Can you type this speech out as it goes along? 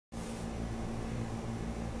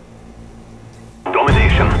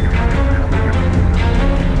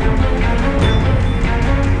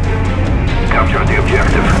captured the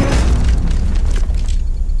objective.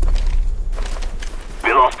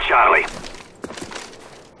 We lost Charlie.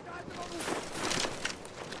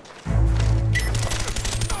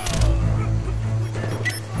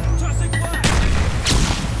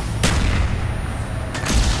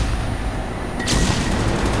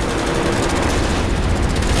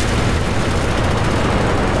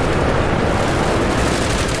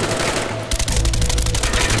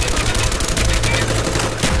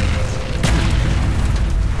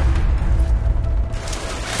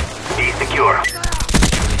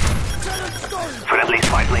 Friendly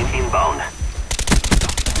spy plane inbound.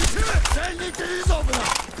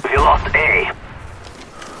 We lost A.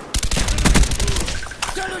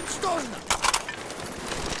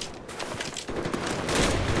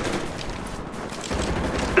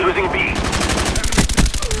 Losing B.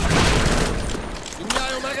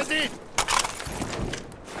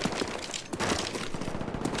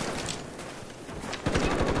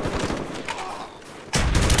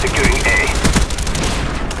 Securing A.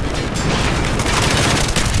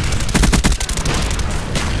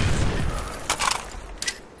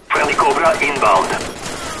 Friendly Cobra inbound.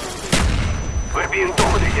 We're being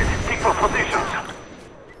dominated. Take for positions.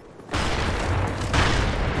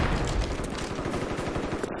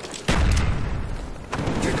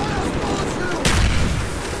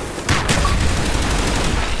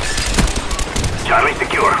 Charlie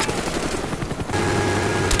secure.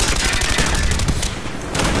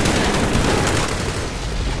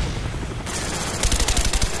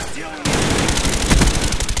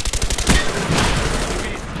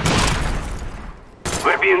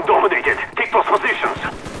 We're being dominated. Take those positions.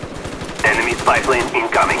 Enemy spy plane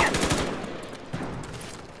incoming.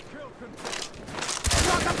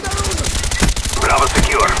 Bravo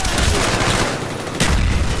secure.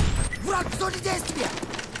 Враг в зоне действия!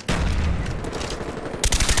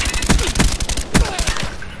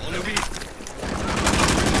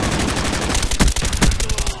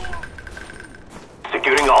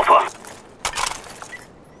 Securing Alpha.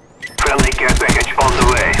 Friendly care package on the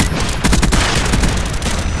way.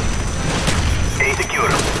 A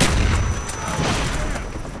secure.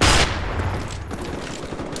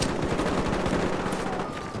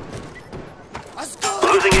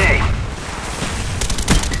 Losing A.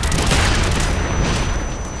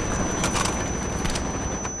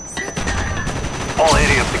 All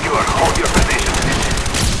areas secure. Hold your position.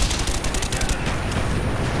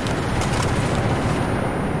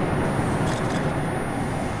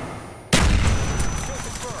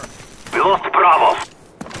 We lost Bravo.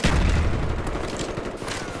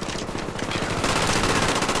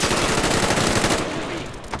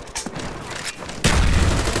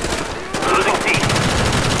 Losing C.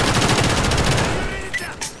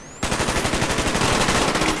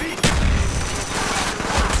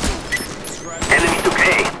 Enemy took A.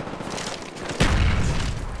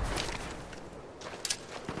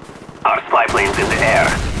 Our spy plane's in the air.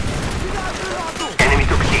 Enemy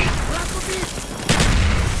took C.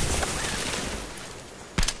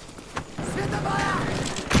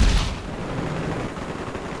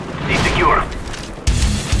 C secure.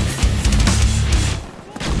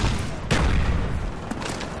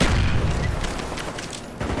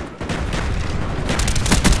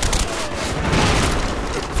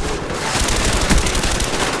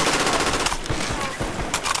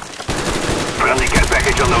 Friendly care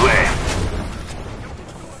package on the way.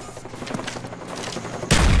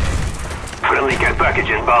 Friendly care package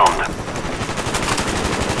inbound.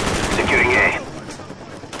 Securing A.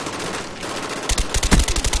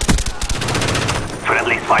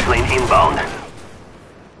 Friendly spy plane inbound.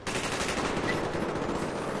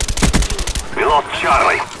 We lost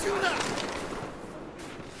Charlie.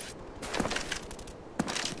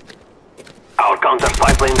 Our counter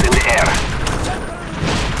spy plane's in the air.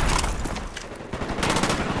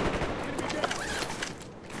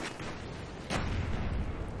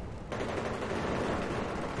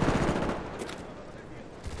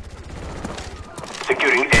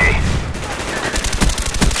 Securing A.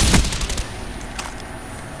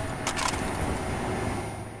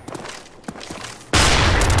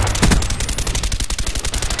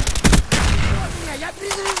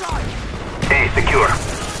 A secure.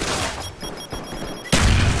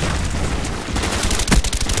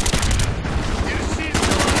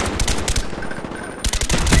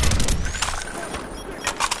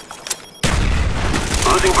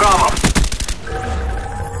 Losing Bravo.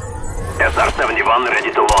 SR-71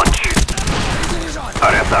 ready to launch.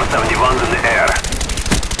 Our SR-71's in the air.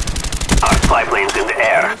 Our spy plane's in the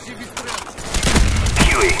air.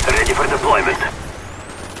 Huey ready for deployment.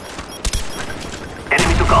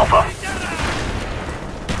 Enemy took Alpha.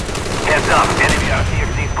 Heads up.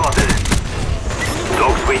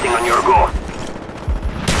 waiting on your go.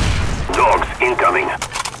 Dogs incoming.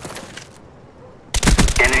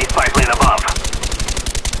 Enemy spy plane above.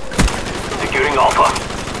 Securing Alpha.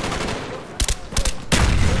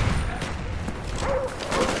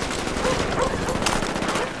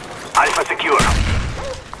 Alpha secure.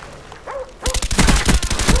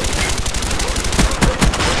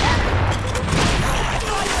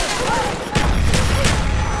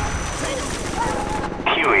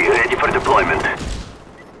 Huey ready for deployment.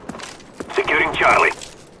 Securing Charlie.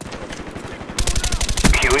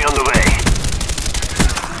 Huey on the way.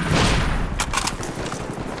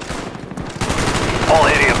 All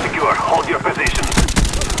areas secure. Hold your positions.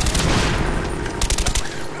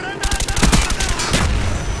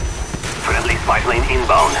 Friendly spy plane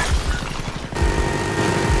inbound.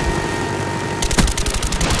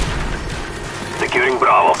 Securing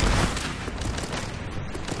Bravo.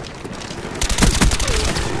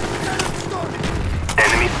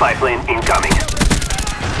 Enemy spy plane incoming.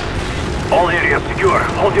 All areas secure.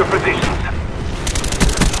 Hold your positions.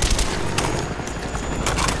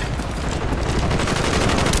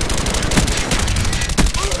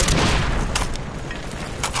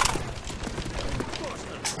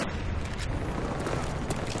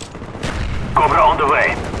 Cobra on the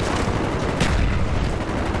way.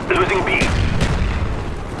 Losing B.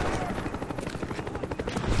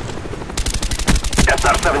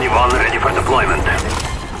 SR-71 ready for deployment.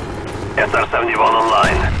 SR-71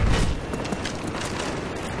 online.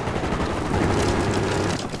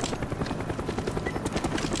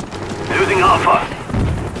 Losing Alpha.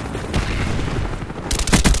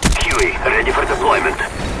 Huey ready for deployment.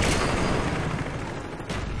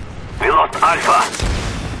 We lost Alpha.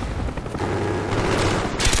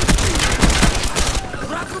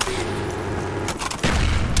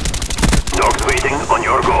 Dogs waiting on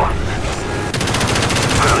your go.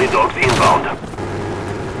 Friendly dogs inbound.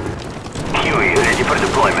 Huey ready for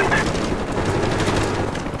deployment.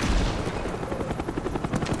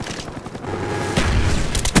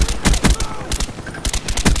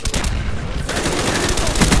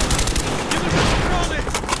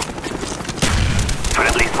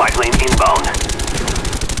 Friendly spy plane inbound.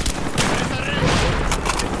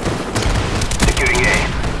 Securing A.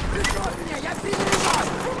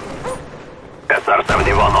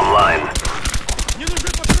 SR-71 online.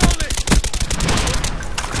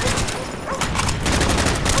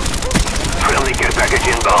 Friendly care package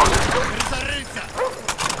inbound.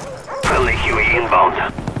 Friendly Huey inbound.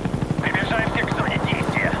 Приближаемся к зоне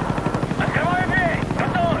действия. Открываю дверь.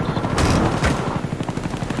 Готовность.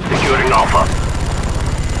 Securing Alpha.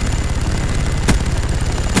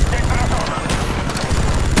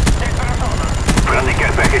 Friendly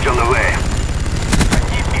care package on the way.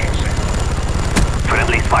 Одни меньше.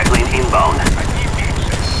 Friendly spy plane inbound. Одни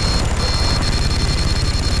меньше.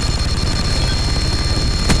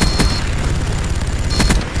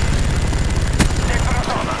 Сектор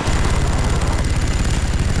зона.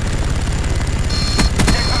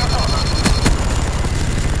 Сектор зона.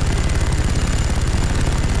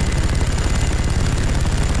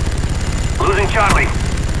 Losing Charlie.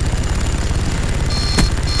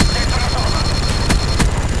 Сектор зона.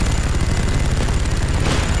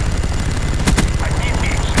 Одни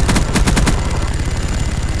меньше.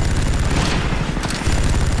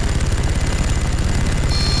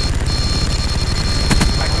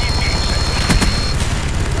 Одни меньше.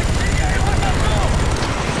 Расстреляю вас одну.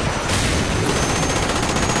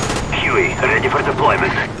 Huey ready for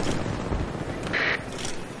deployment.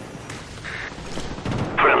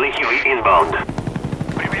 Friendly Huey inbound.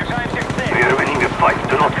 Приближаемся к We цели. are winning this fight.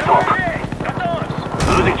 Do not stop. Готовность.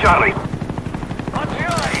 Losing Charlie.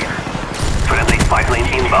 Поджигай их. Friendly spy plane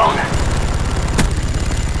inbound.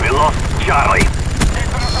 We lost Charlie.